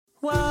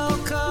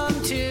Welcome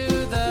to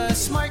the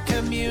smart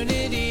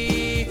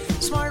community,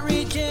 smart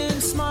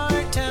regions,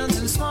 smart towns,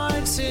 and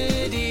smart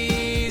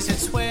cities.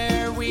 It's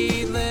where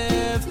we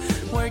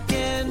live, work,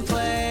 and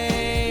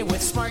play.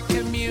 With smart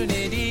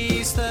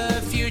communities,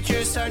 the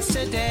future starts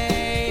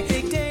today.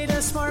 Big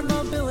data, smart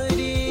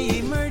mobility,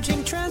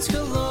 emerging trends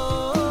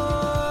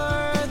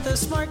galore. The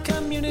Smart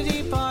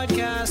Community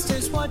Podcast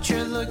is what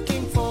you're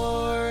looking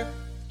for.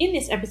 In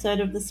this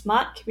episode of the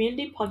Smart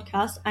Community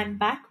Podcast, I'm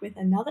back with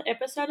another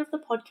episode of the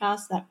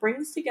podcast that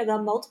brings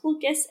together multiple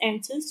guest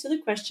answers to the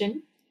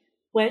question,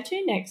 where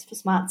to next for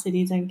smart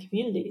cities and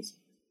communities?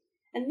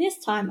 And this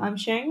time I'm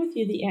sharing with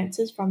you the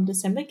answers from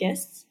December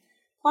guests,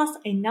 plus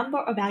a number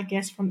of our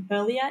guests from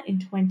earlier in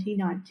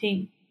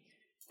 2019.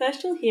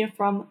 First you'll hear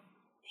from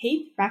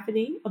Heath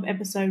Rafferty of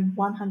episode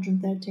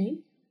 113,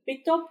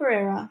 Victor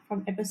Pereira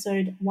from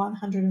episode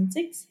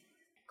 106,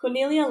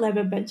 Cornelia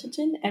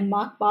Lever-Bencherton and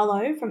Mark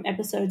Barlow from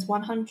episodes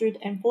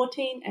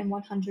 114 and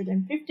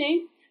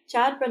 115,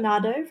 Chad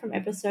Bernardo from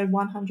episode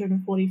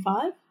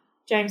 145,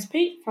 James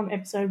Peat from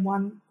episode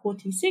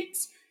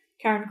 146,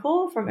 Karen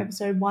Kaur from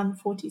episode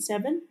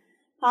 147,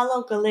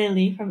 Paolo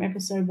Galeli from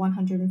episode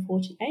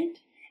 148,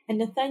 and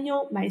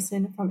Nathaniel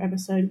Mason from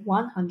episode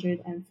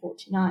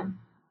 149.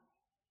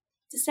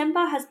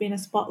 December has been a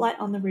spotlight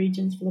on the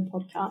regions for the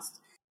podcast,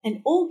 and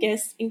all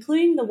guests,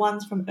 including the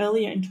ones from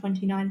earlier in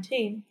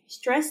 2019,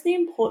 stress the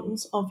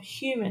importance of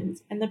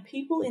humans and the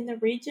people in the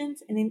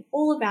regions and in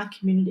all of our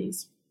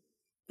communities.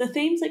 The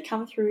themes that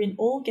come through in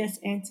all guest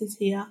answers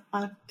here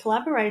are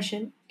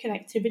collaboration,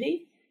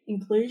 connectivity,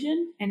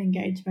 inclusion, and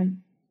engagement.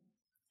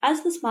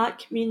 As the smart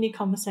community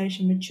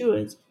conversation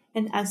matures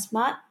and as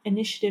smart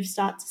initiatives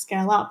start to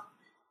scale up,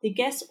 the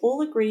guests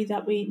all agree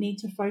that we need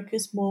to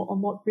focus more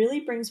on what really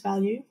brings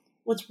value,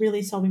 what's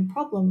really solving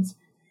problems,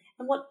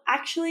 and what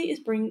actually is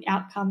bringing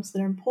outcomes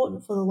that are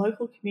important for the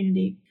local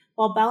community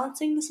while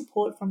balancing the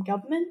support from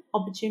government,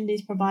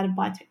 opportunities provided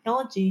by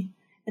technology,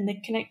 and the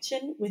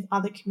connection with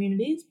other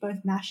communities both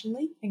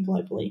nationally and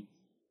globally.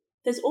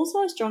 There's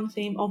also a strong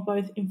theme of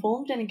both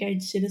informed and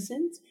engaged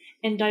citizens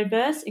and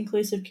diverse,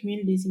 inclusive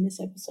communities in this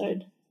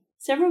episode.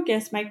 Several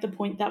guests make the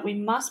point that we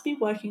must be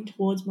working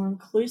towards more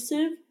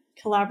inclusive,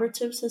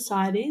 collaborative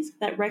societies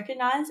that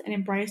recognise and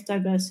embrace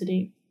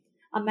diversity,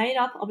 are made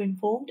up of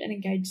informed and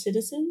engaged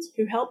citizens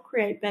who help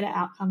create better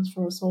outcomes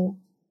for us all.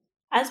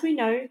 As we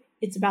know,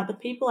 it's about the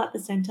people at the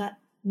centre,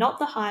 not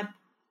the hype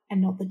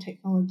and not the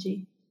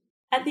technology.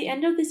 At the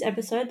end of this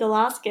episode, the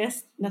last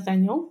guest,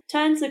 Nathaniel,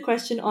 turns the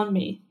question on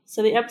me.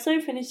 So the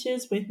episode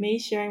finishes with me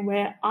sharing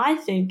where I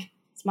think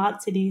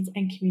smart cities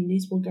and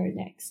communities will go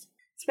next,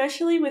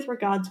 especially with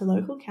regard to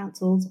local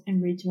councils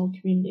and regional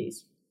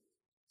communities.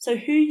 So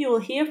who you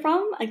will hear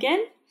from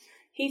again,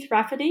 Heath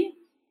Rafferty,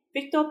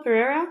 Victor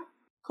Pereira,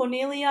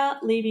 Cornelia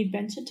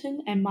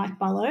Levy-Bencherton and Mike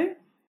Barlow,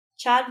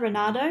 Chad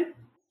Renardo,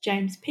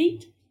 James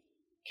Peat,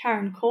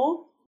 Karen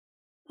Kaur,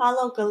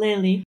 Paolo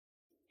Galeli,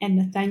 and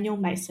Nathaniel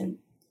Mason.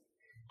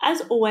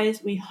 As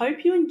always, we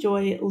hope you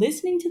enjoy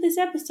listening to this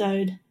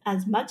episode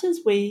as much as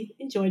we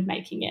enjoyed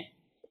making it.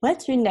 Where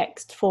to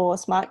next for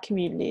smart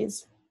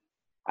communities?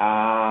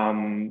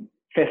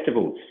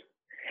 Festivals.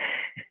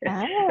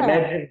 Ah.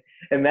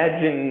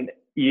 Imagine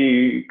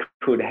you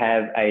could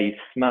have a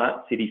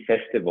smart city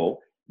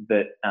festival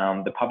that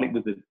the public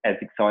was as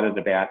excited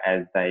about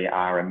as they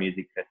are a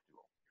music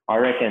festival. I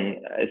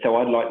reckon, so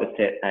I'd like to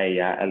set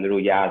a little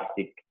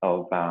yardstick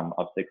of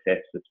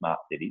success for smart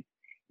cities.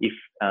 If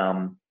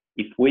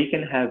we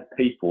can have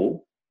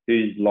people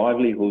whose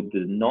livelihood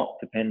does not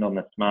depend on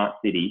the smart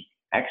city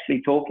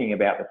actually talking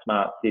about the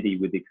smart city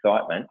with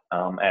excitement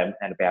and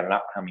about an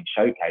upcoming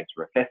showcase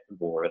or a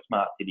festival or a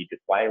smart city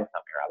display or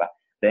something or other,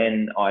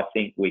 then I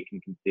think we can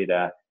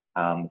consider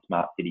the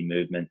smart city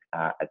movement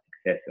a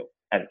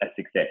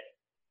success.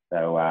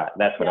 So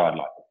that's what I'd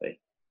like to see.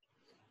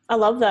 I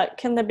love that.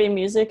 Can there be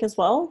music as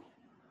well?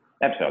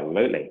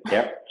 Absolutely.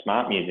 Yep.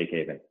 Smart music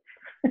even.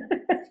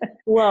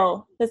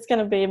 Whoa, that's going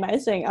to be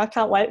amazing. I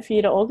can't wait for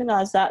you to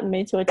organise that and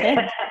me to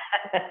attend.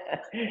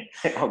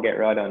 I'll get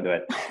right onto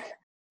it.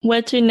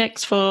 Where to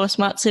next for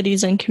smart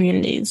cities and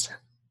communities?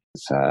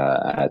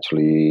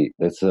 Actually,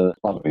 there's a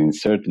lot of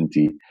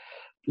uncertainty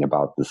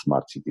about the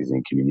smart cities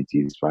and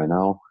communities right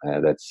now.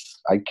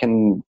 I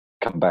can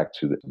come back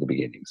to the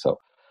beginning. So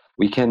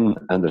we can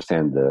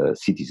understand the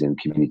cities and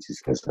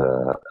communities as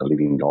a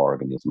living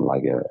organism,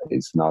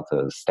 it's not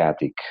a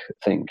static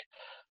thing.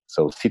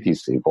 So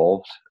cities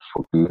evolved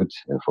for good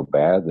and for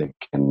bad. They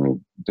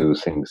can do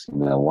things in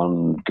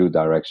one good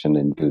direction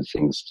and do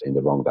things in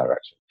the wrong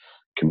direction.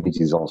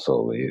 Communities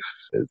also, if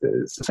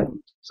it's the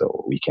same.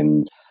 So we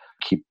can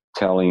keep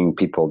telling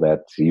people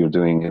that you're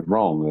doing it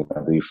wrong.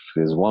 But if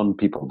there's one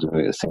people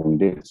saying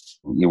this,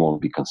 you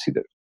won't be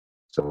considered.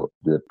 So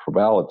the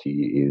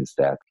probability is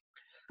that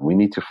we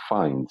need to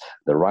find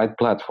the right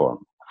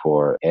platform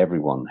for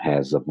everyone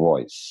has a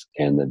voice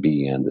and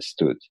being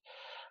understood.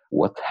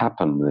 What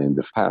happened in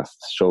the past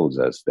shows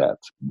us that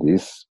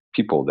these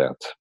people that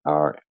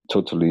are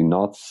totally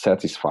not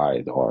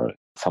satisfied, or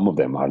some of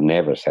them are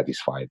never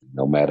satisfied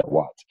no matter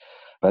what,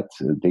 but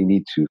they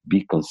need to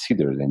be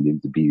considered and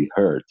need to be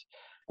heard.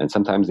 And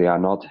sometimes they are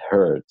not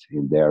heard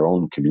in their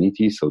own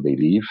community, so they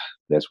leave.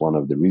 That's one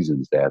of the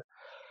reasons that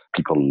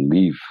people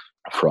leave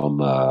from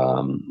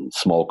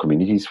small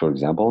communities, for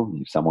example.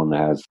 If someone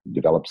has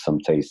developed some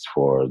taste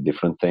for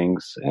different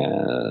things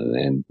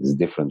and is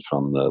different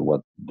from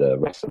what the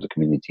rest of the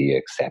community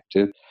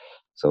accepted,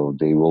 so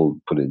they will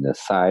put it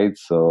aside.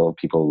 So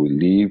people will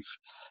leave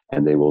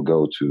and they will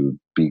go to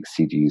big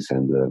cities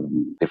and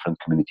different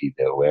communities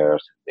where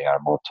they are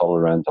more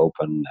tolerant,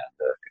 open,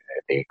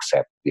 and they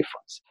accept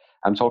difference.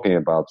 I'm talking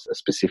about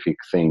specific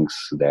things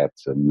that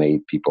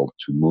made people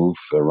to move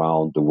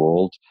around the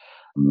world,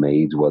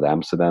 made what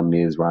Amsterdam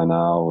is right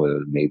now,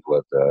 made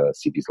what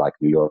cities like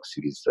New York,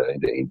 cities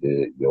in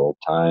the old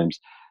times,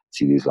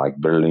 cities like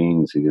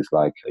Berlin, cities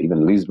like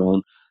even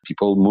Lisbon.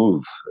 People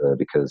move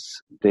because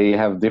they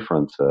have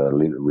different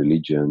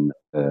religion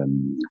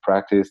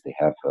practice. They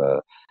have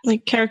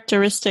like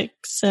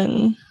characteristics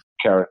and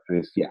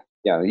characteristics.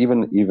 Yeah.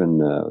 Even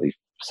if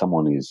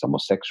someone is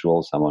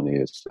homosexual, someone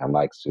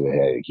likes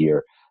to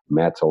hear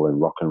metal and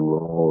rock and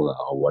roll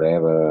or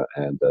whatever,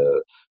 and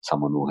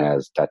someone who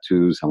has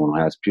tattoos, someone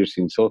who has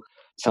piercings. So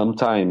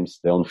sometimes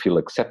they don't feel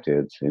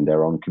accepted in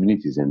their own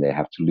communities and they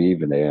have to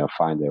leave and they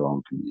find their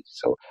own community.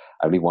 So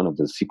I think one of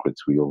the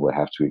secrets we will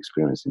have to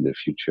experience in the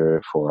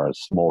future for our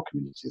small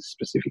communities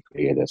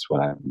specifically, and that's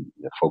what I'm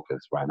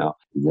focused right now,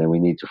 is that we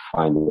need to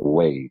find a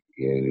way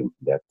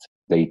that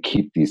they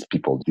keep these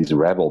people, these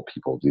rebel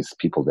people, these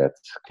people that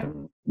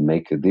can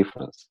make a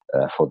difference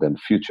for them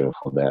future,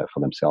 for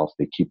themselves.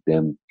 They keep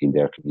them in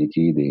their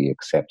community, they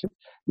accept it,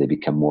 they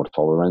become more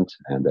tolerant,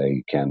 and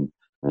they can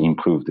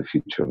improve the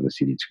future of the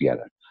city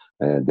together.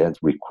 That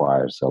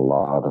requires a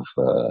lot of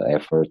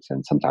effort,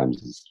 and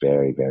sometimes it's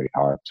very, very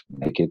hard to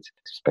make it,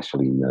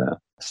 especially in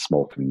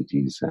small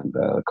communities and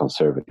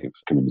conservative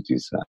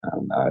communities.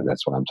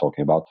 That's what I'm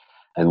talking about.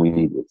 And we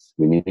need this.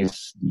 We need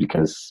this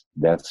because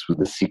that's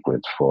the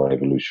secret for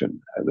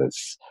evolution.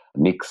 This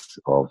mix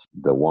of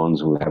the ones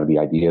who have the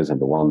ideas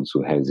and the ones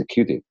who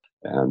execute it.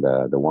 And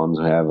the ones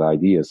who have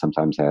ideas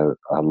sometimes have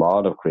a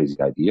lot of crazy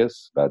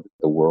ideas, but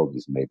the world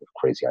is made of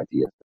crazy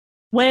ideas.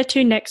 Where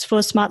to next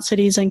for smart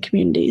cities and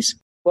communities?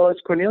 Well, as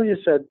Cornelia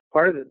said,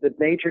 part of the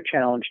major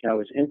challenge now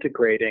is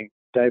integrating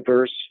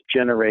diverse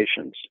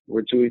generations.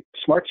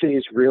 Smart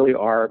cities really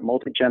are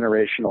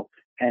multi-generational,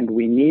 and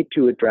we need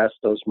to address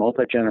those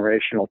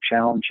multi-generational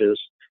challenges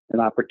and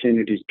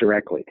opportunities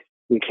directly.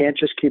 We can't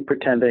just keep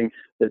pretending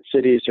that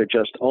cities are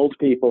just old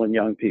people and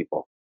young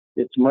people.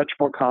 It's much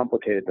more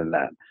complicated than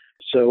that.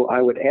 So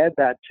I would add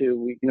that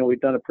to,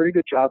 we've done a pretty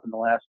good job in the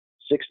last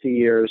 60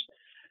 years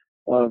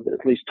of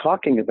at least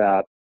talking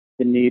about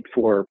the need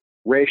for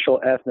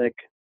racial, ethnic,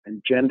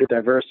 and gender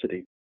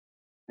diversity.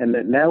 And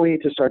that now we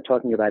need to start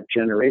talking about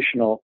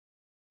generational,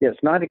 yes,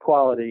 not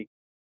equality,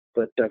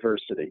 but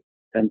diversity.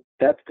 And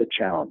that's the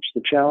challenge.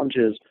 The challenge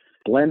is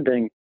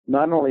blending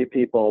not only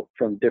people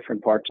from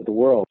different parts of the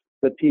world,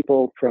 but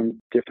people from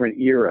different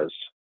eras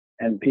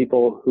and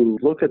people who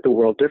look at the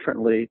world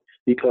differently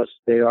because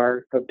they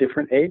are of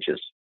different ages.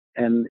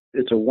 And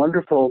it's a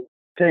wonderful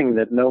thing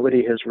that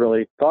nobody has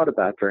really thought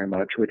about very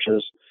much, which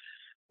is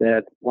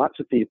that lots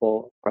of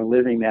people are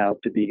living now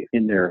to be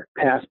in their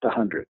past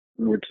 100,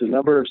 in which the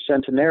number of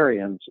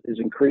centenarians is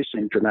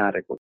increasing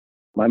dramatically.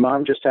 My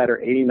mom just had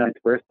her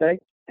 89th birthday,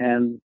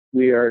 and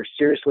we are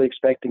seriously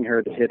expecting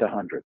her to hit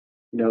 100.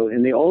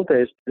 In the old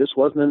days, this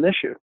wasn't an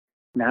issue.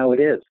 Now it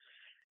is.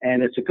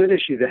 And it's a good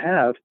issue to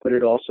have, but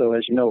it also,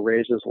 as you know,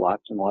 raises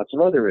lots and lots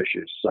of other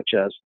issues, such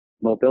as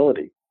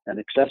mobility and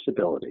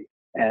accessibility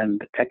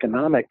and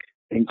economic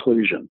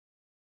inclusion.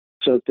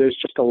 So there's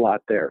just a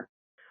lot there.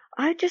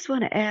 I just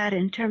want to add,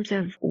 in terms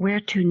of where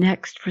to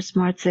next for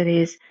smart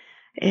cities,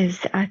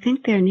 is I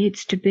think there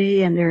needs to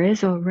be, and there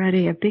is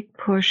already, a big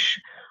push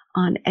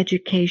on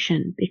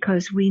education,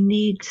 because we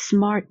need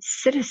smart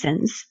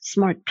citizens,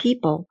 smart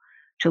people,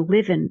 to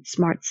live in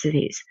smart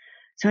cities.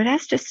 So it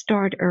has to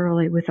start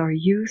early with our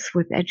youth,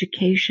 with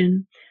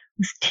education,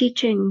 with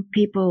teaching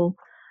people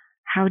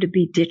how to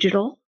be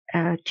digital,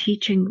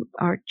 teaching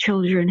our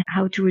children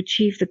how to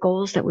achieve the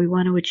goals that we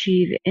want to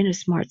achieve in a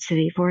smart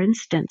city. For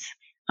instance,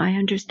 I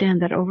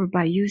understand that over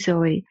by you,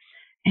 Zoe,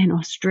 in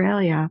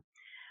Australia,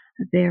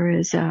 there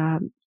is a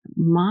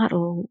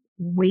model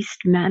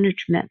waste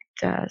management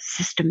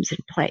systems in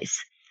place.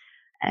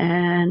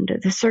 And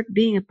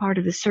being a part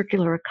of the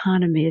circular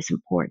economy is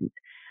important.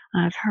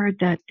 I've heard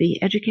that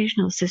the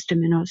educational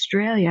system in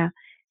Australia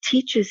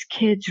teaches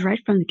kids right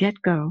from the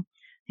get-go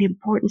the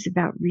importance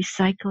about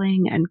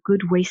recycling and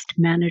good waste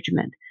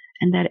management,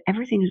 and that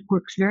everything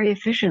works very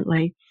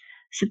efficiently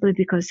simply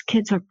because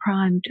kids are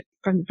primed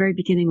from the very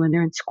beginning when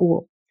they're in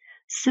school.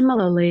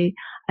 Similarly,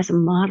 as a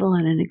model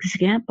and an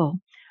example,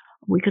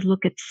 we could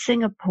look at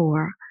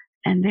Singapore,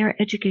 and their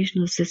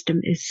educational system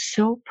is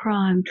so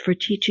primed for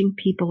teaching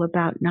people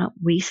about not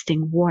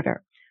wasting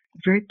water, a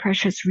very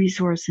precious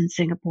resource in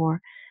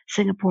Singapore.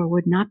 Singapore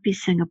would not be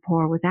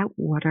Singapore without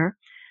water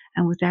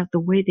and without the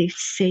way they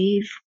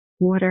save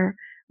water,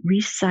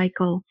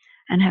 recycle,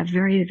 and have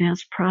very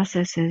advanced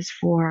processes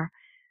for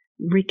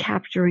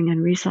recapturing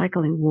and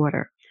recycling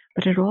water.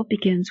 But it all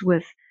begins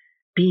with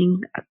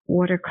being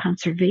water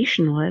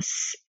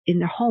conservationists in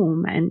the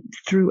home and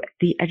through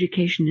the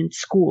education in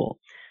school.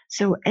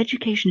 So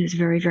education is a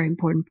very, very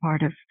important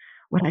part of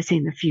what I see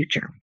in the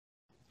future.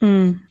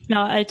 No,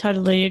 I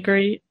totally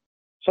agree.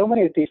 So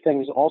many of these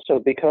things also,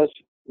 because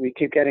we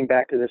keep getting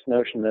back to this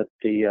notion that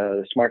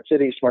the smart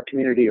city, smart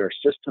community are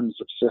systems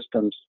of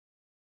systems.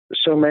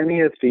 So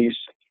many of these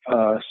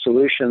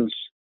solutions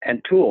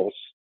and tools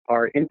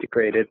are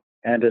integrated,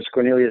 and as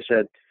Cornelia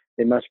said,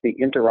 they must be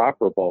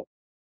interoperable.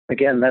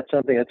 Again, that's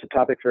something that's a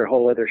topic for a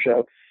whole other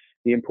show,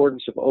 the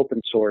importance of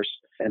open source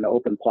and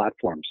open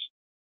platforms,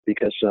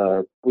 because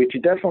what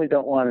you definitely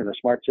don't want in a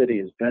smart city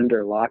is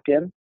vendor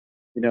lock-in.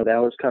 You know, that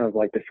was kind of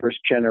like the first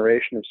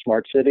generation of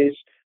smart cities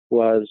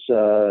was,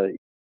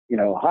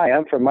 hi,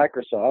 I'm from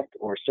Microsoft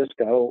or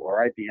Cisco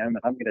or IBM, and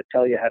I'm going to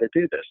tell you how to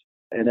do this.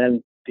 And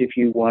then if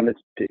you wanted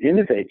to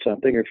innovate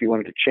something, or if you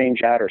wanted to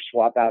change out or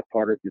swap out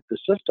part of the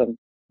system,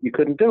 you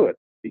couldn't do it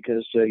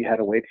because you had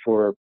to wait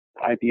for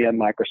IBM,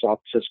 Microsoft,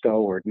 Cisco,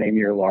 or name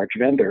your large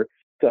vendor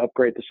to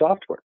upgrade the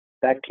software.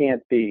 That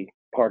can't be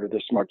part of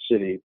the smart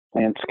city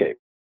landscape.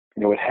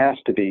 You know, it has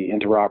to be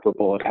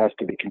interoperable. It has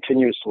to be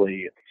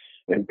continuously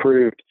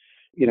improved.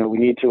 You know, we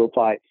need to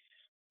apply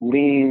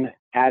lean,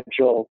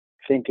 agile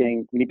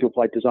thinking. We need to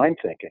apply design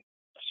thinking.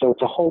 So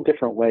it's a whole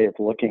different way of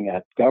looking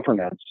at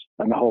governance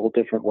and a whole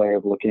different way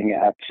of looking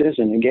at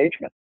citizen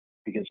engagement,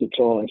 because it's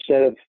all,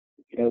 instead of,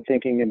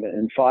 thinking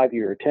in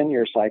 5-year or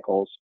 10-year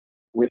cycles,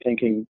 we're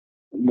thinking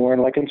more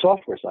in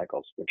software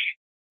cycles, which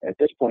at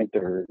this point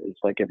it's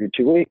like every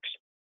 2 weeks.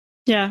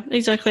 Yeah,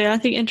 exactly. I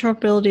think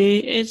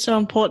interoperability is so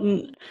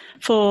important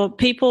for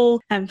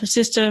people and for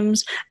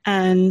systems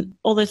and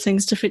all those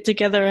things to fit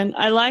together. And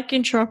I like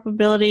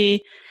interoperability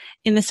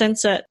in the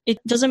sense that it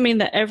doesn't mean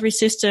that every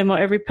system or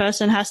every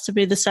person has to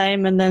be the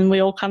same and then we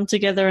all come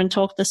together and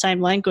talk the same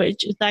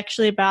language. It's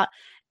actually about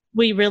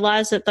we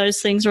realize that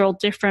those things are all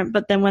different,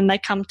 but then when they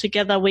come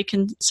together, we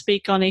can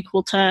speak on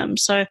equal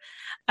terms. So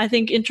I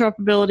think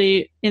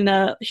interoperability in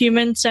a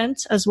human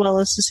sense as well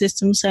as the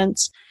system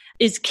sense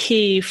is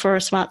key for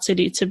a smart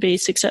city to be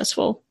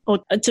successful, or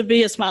to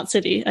be a smart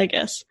city, I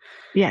guess.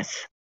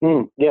 Yes.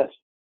 Yes.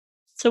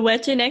 So where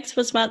to next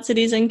for smart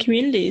cities and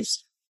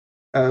communities?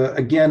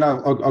 Again,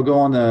 I'll go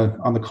on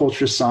the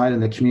culture side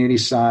and the community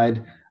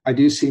side. I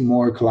do see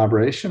more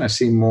collaboration. I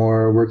see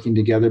more working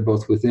together,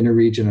 both within a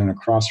region and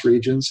across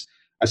regions.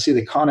 I see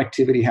the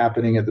connectivity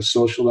happening at the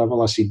social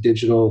level. I see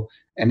digital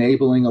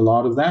enabling a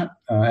lot of that.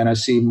 And I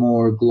see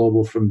more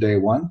global from day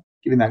one,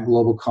 giving that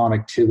global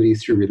connectivity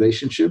through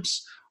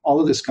relationships. All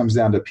of this comes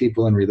down to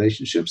people and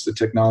relationships. The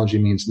technology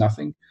means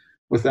nothing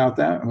without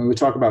that. And when we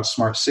talk about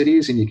smart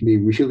cities, and you can be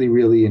really,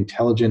 really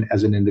intelligent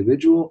as an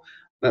individual,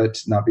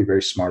 but not be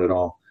very smart at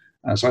all.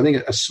 So I think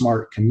a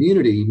smart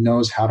community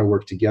knows how to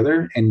work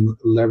together and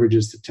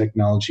leverages the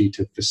technology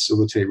to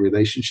facilitate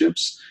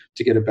relationships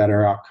to get a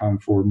better outcome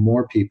for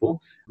more people,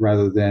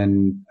 rather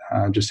than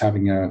just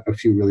having a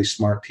few really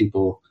smart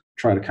people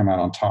try to come out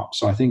on top.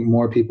 So I think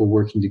more people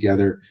working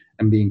together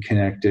and being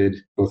connected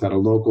both at a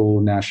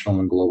local, national,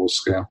 and global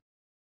scale.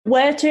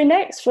 Where to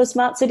next for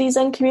smart cities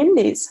and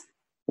communities?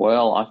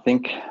 Well, I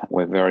think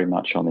we're very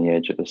much on the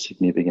edge of a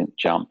significant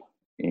jump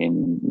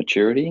in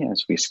maturity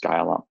as we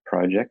scale up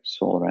projects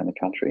all around the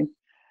country.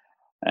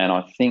 And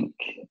I think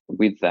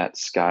with that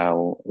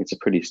scale, it's a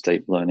pretty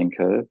steep learning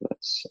curve.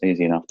 It's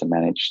easy enough to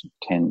manage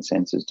 10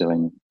 sensors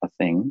doing a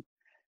thing.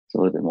 It's a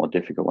little bit more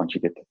difficult once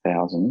you get to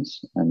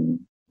thousands and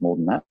more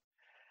than that.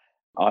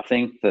 I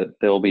think that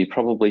there'll be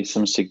probably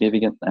some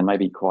significant and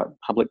maybe quite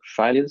public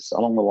failures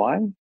along the way,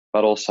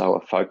 but also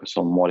a focus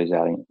on what is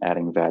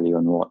adding value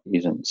and what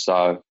isn't.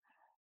 So,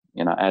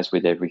 as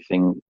with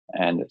everything,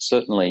 and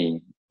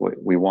certainly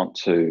we want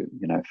to,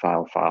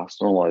 fail fast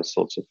and all those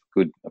sorts of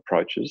good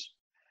approaches.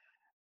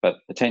 But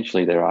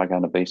potentially there are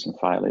going to be some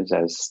failures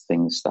as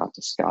things start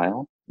to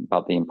scale.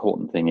 But the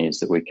important thing is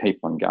that we keep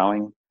on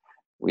going.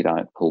 We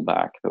don't pull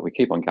back, but we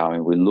keep on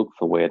going. We look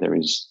for where there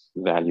is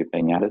value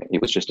being added.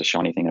 It was just a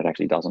shiny thing that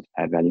actually doesn't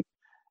add value.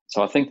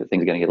 So I think that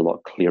things are going to get a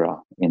lot clearer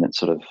in that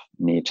sort of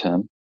near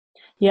term.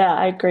 Yeah,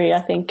 I agree.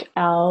 I think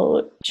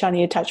our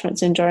shiny attachment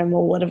syndrome,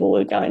 or whatever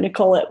we're going to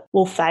call it,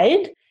 will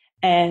fade,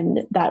 and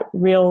that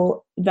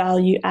real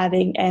value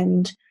adding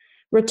and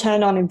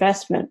return on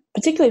investment,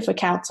 particularly for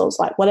councils,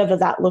 like whatever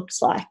that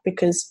looks like,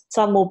 because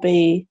some will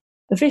be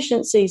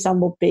efficiency, some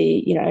will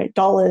be,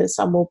 dollars,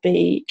 some will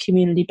be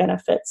community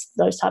benefits,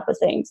 those type of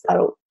things.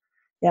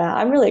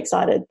 I'm really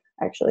excited,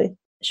 actually.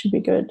 It should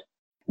be good.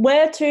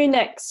 Where to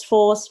next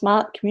for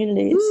smart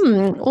communities?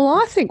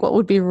 Well, I think what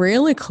would be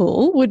really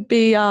cool would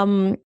be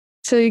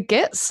to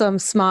get some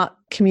smart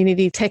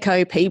community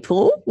techo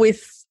people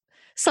with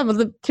some of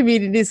the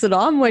communities that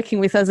I'm working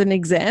with as an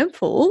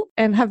example,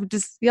 and have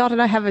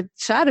a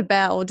chat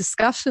about, or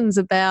discussions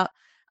about,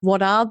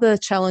 what are the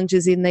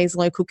challenges in these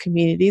local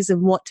communities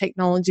and what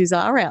technologies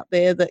are out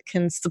there that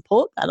can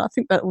support that. I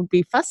think that would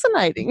be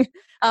fascinating,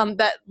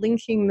 that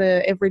linking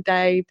the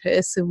everyday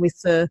person with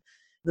the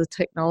the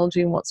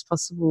technology and what's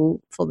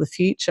possible for the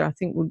future, I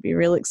think would be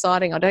really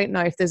exciting. I don't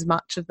know if there's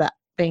much of that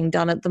being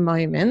done at the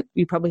moment.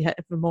 You probably have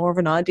more of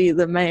an idea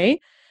than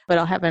me, but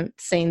I haven't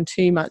seen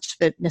too much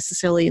of it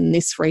necessarily in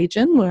this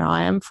region where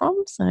I am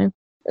from. So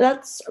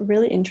that's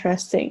really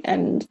interesting.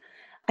 And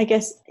I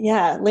guess,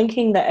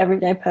 linking the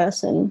everyday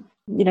person,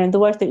 the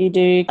work that you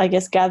do, I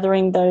guess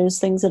gathering those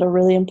things that are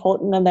really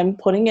important and then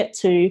putting it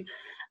to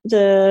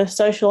the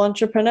social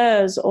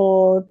entrepreneurs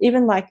or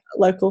even like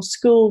local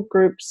school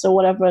groups or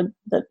whatever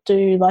that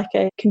do like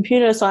a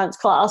computer science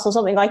class or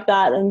something like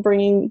that, and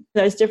bringing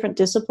those different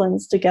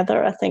disciplines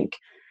together, I think,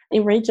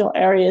 in regional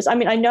areas. I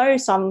mean, I know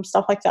some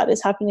stuff like that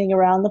is happening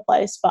around the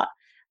place, but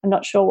I'm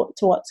not sure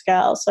to what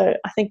scale. So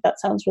I think that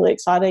sounds really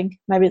exciting.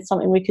 Maybe it's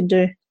something we could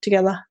do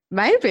together.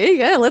 Maybe,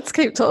 yeah, let's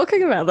keep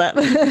talking about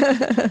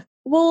that.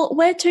 Well,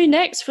 where to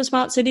next for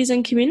smart cities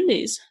and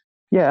communities?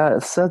 Yeah,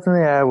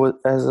 certainly,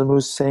 as I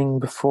was saying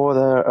before, they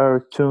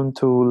are tuned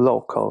to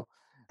local.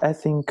 I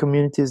think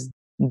communities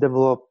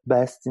develop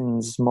best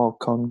in small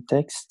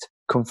context,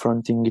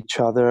 confronting each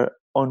other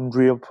on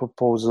real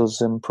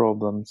proposals and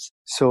problems.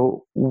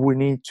 So we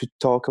need to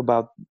talk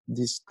about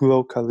this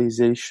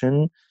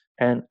localization,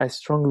 and I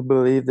strongly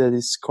believe that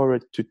it's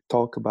correct to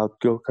talk about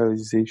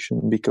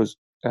localization because,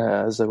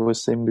 as I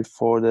was saying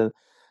before, that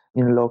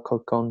in local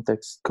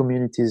context,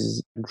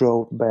 communities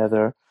grow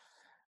better.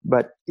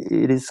 But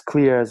it is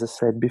clear, as I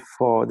said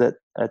before, that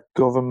at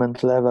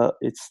government level,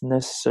 it's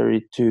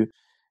necessary to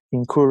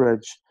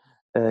encourage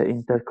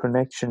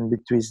interconnection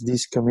between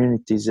these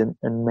communities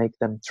and make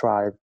them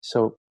thrive.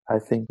 So I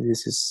think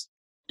this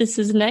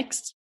is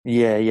next.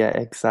 Yeah,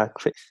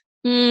 exactly.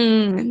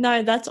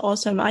 No, that's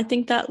awesome. I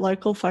think that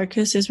local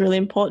focus is really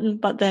important,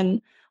 but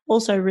then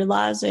also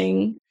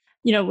realizing,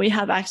 we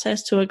have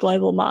access to a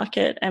global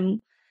market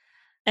and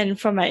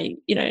from a,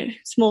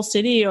 small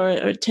city or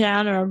a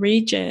town or a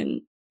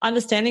region,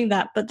 understanding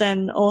that, but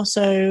then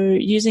also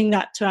using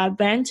that to our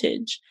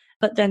advantage.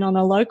 But then on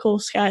a local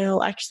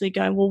scale, actually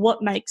going, well,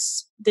 what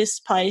makes this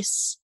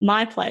place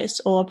my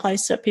place or a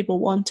place that people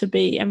want to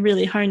be, and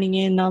really honing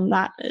in on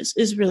that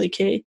is really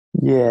key.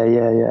 Yeah,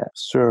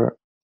 sure.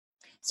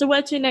 So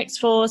where to next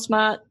for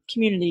smart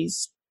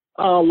communities?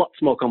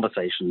 Lots more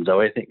conversations,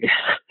 though. I think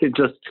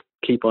just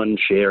keep on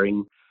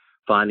sharing,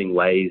 finding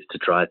ways to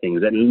try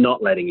things and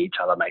not letting each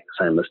other make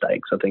the same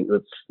mistakes. I think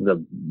that's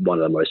one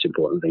of the most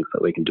important things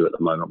that we can do at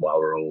the moment while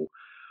we're all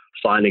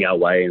finding our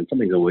way. And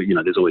something's always,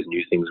 there's always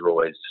new things. We're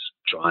always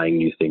trying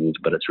new things,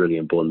 but it's really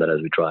important that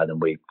as we try them,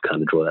 we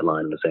kind of draw that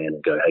line in the sand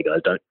and go, hey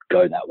guys, don't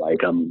go that way.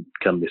 Come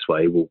this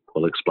way.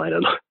 We'll explain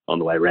it on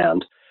the way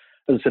around.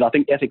 As I said, I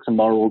think ethics and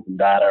morals and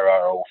data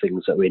are all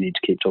things that we need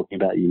to keep talking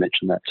about. You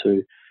mentioned that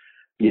too.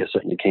 Yeah,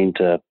 certainly keen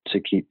to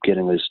keep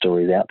getting those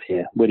stories out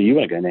here. Where do you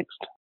want to go next?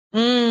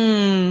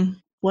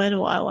 Where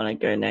do I want to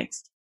go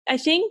next? I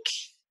think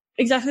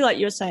exactly like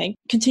you were saying,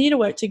 continue to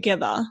work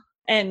together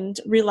and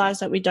realize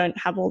that we don't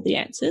have all the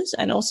answers,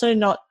 and also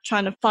not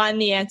trying to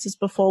find the answers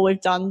before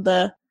we've done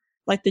the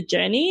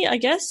journey, I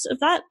guess, of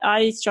that.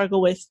 I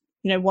struggle with,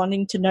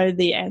 wanting to know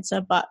the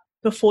answer, but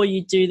before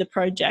you do the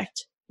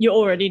project, you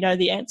already know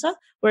the answer,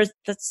 whereas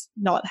that's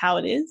not how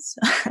it is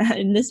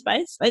in this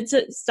space. It's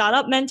a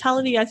startup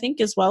mentality, I think,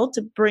 as well,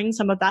 to bring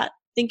some of that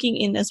thinking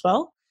in as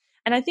well.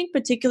 And I think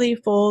particularly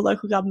for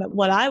local government,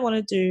 what I want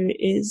to do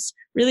is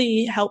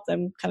really help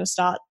them kind of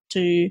start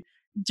to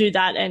do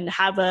that and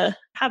have a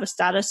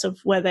status of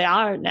where they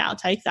are now,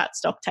 take that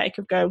stock take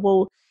of go,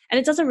 well, and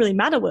it doesn't really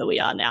matter where we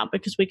are now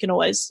because we can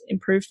always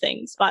improve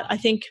things. But I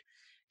think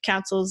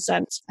councils,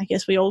 and I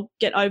guess we all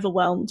get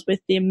overwhelmed with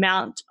the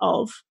amount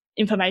of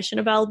information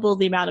available,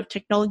 the amount of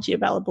technology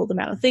available, the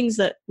amount of things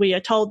that we are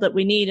told that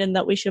we need and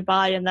that we should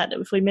buy, and that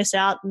if we miss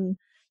out, and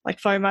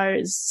FOMO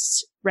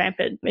is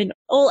rampant in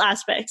all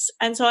aspects.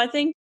 And so I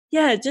think,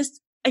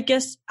 just, I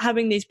guess,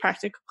 having these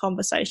practical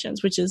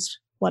conversations, which is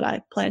what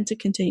I plan to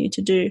continue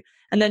to do,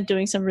 and then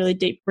doing some really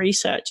deep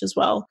research as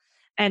well.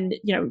 And,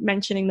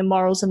 mentioning the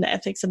morals and the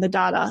ethics and the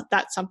data,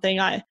 that's something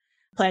I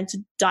plan to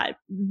dive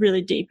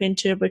really deep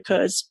into,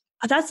 because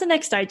that's the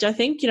next stage. I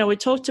think, we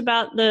talked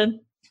about the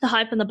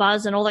hype and the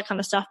buzz and all that kind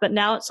of stuff, but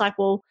now it's like,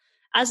 well,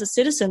 as a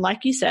citizen,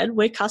 like you said,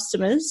 we're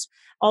customers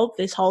of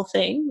this whole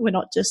thing. We're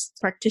not just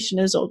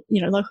practitioners or,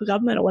 local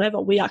government or whatever.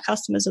 We are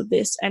customers of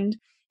this. And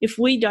if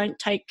we don't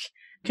take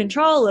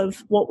control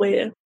of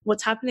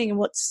what's happening and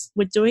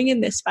we're doing in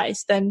this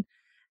space, then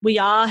we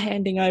are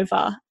handing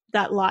over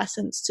that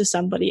license to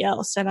somebody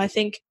else. And I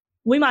think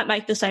we might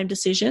make the same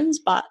decisions,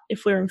 but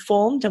if we're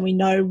informed and we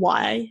know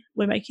why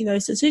we're making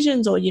those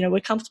decisions, or,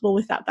 we're comfortable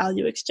with that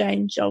value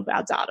exchange of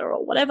our data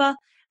or whatever,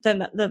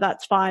 then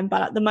that's fine.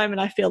 But at the moment,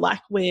 I feel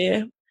like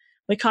we're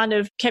kind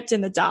of kept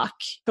in the dark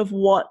of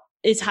what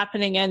is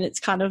happening, and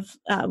it's kind of,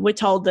 we're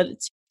told that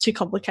it's too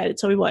complicated,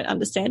 so we won't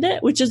understand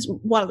it, which is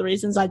one of the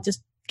reasons I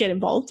just get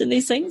involved in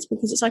these things,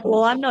 because it's like,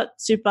 well, I'm not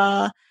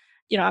super,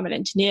 I'm an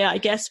engineer, I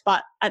guess,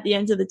 but at the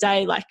end of the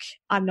day,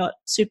 I'm not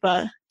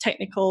super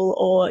technical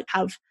or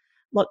have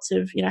lots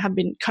of, have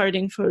been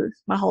coding for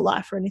my whole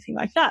life or anything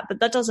like that. But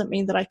that doesn't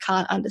mean that I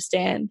can't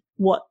understand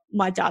what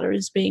my data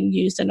is being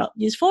used and not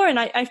used for. And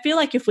I feel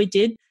like if we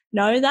did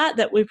know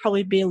that we'd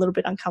probably be a little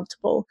bit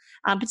uncomfortable,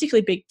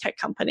 particularly big tech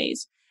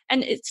companies.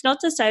 And it's not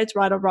to say it's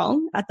right or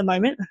wrong at the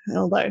moment,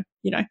 although,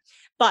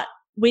 but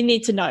we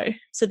need to know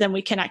so then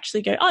we can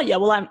actually go, oh yeah,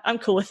 well, I'm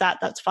cool with that.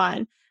 That's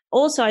fine.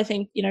 Also, I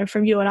think,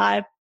 from you and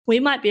I, we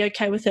might be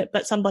okay with it,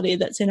 but somebody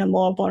that's in a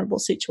more vulnerable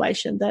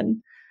situation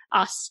than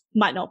us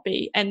might not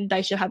be, and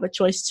they should have a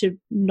choice to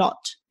not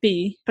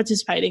be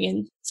participating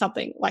in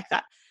something like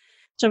that.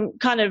 So I'm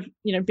kind of,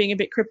 being a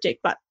bit cryptic,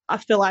 but I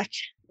feel like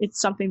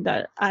it's something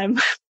that I'm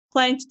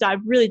planning to dive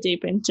really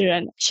deep into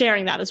and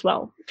sharing that as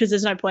well, because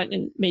there's no point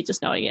in me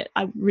just knowing it.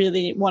 I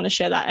really want to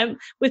share that and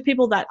with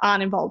people that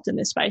aren't involved in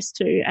this space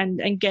too,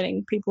 and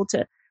getting people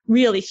to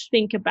really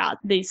think about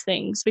these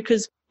things,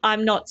 because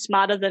I'm not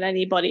smarter than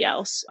anybody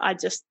else. I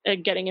just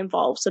am getting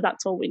involved. So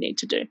that's all we need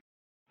to do.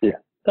 Yeah.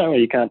 No,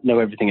 you can't know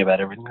everything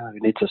about everything. We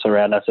need to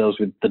surround ourselves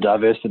with the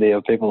diversity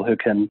of people who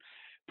can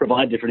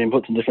provide different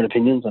inputs and different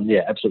opinions. And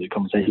yeah, absolutely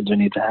conversations we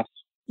need to have.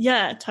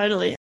 Yeah,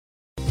 totally.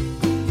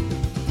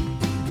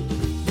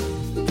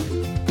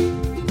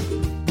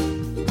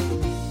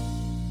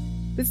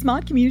 The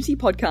Smart Community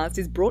podcast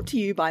is brought to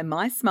you by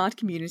My Smart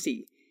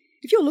Community.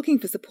 If you're looking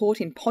for support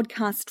in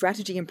podcast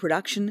strategy and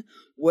production,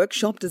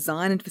 workshop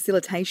design and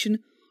facilitation,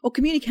 or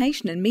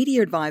communication and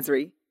media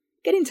advisory,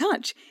 get in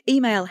touch.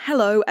 Email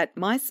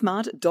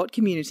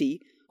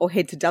hello@mysmart.community or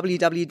head to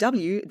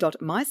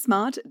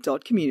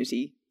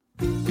www.mysmart.community.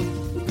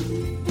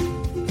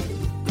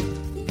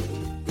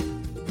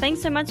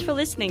 Thanks so much for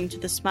listening to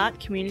the Smart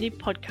Community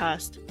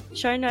podcast.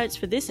 Show notes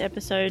for this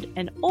episode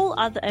and all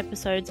other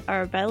episodes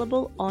are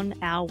available on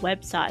our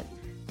website,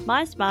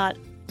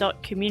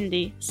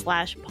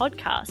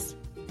 mysmart.community/podcasts.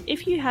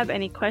 If you have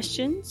any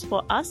questions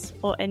for us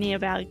or any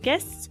of our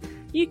guests,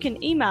 you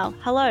can email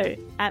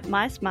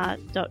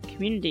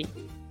hello@mysmart.community.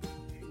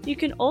 You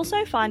can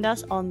also find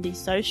us on the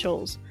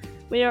socials.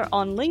 We are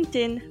on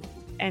LinkedIn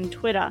and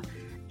Twitter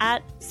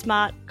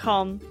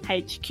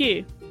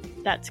 @SmartCommHQ.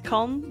 That's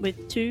com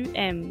with 2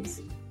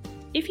 M's.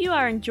 If you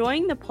are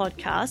enjoying the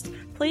podcast,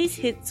 please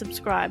hit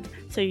subscribe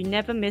so you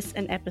never miss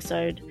an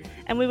episode.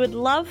 And we would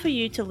love for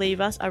you to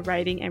leave us a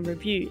rating and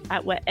review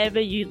at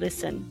wherever you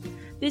listen.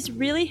 This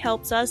really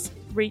helps us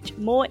reach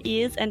more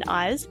ears and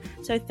eyes,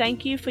 so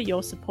thank you for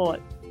your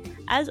support.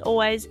 As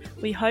always,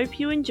 we hope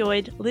you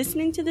enjoyed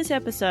listening to this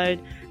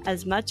episode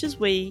as much as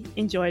we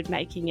enjoyed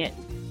making it.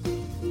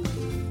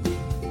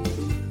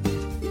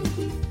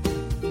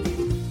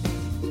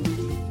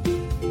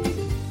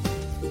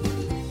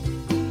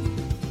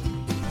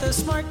 The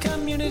Smart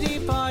Community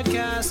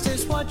Podcast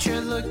is what you're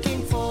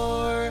looking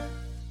for.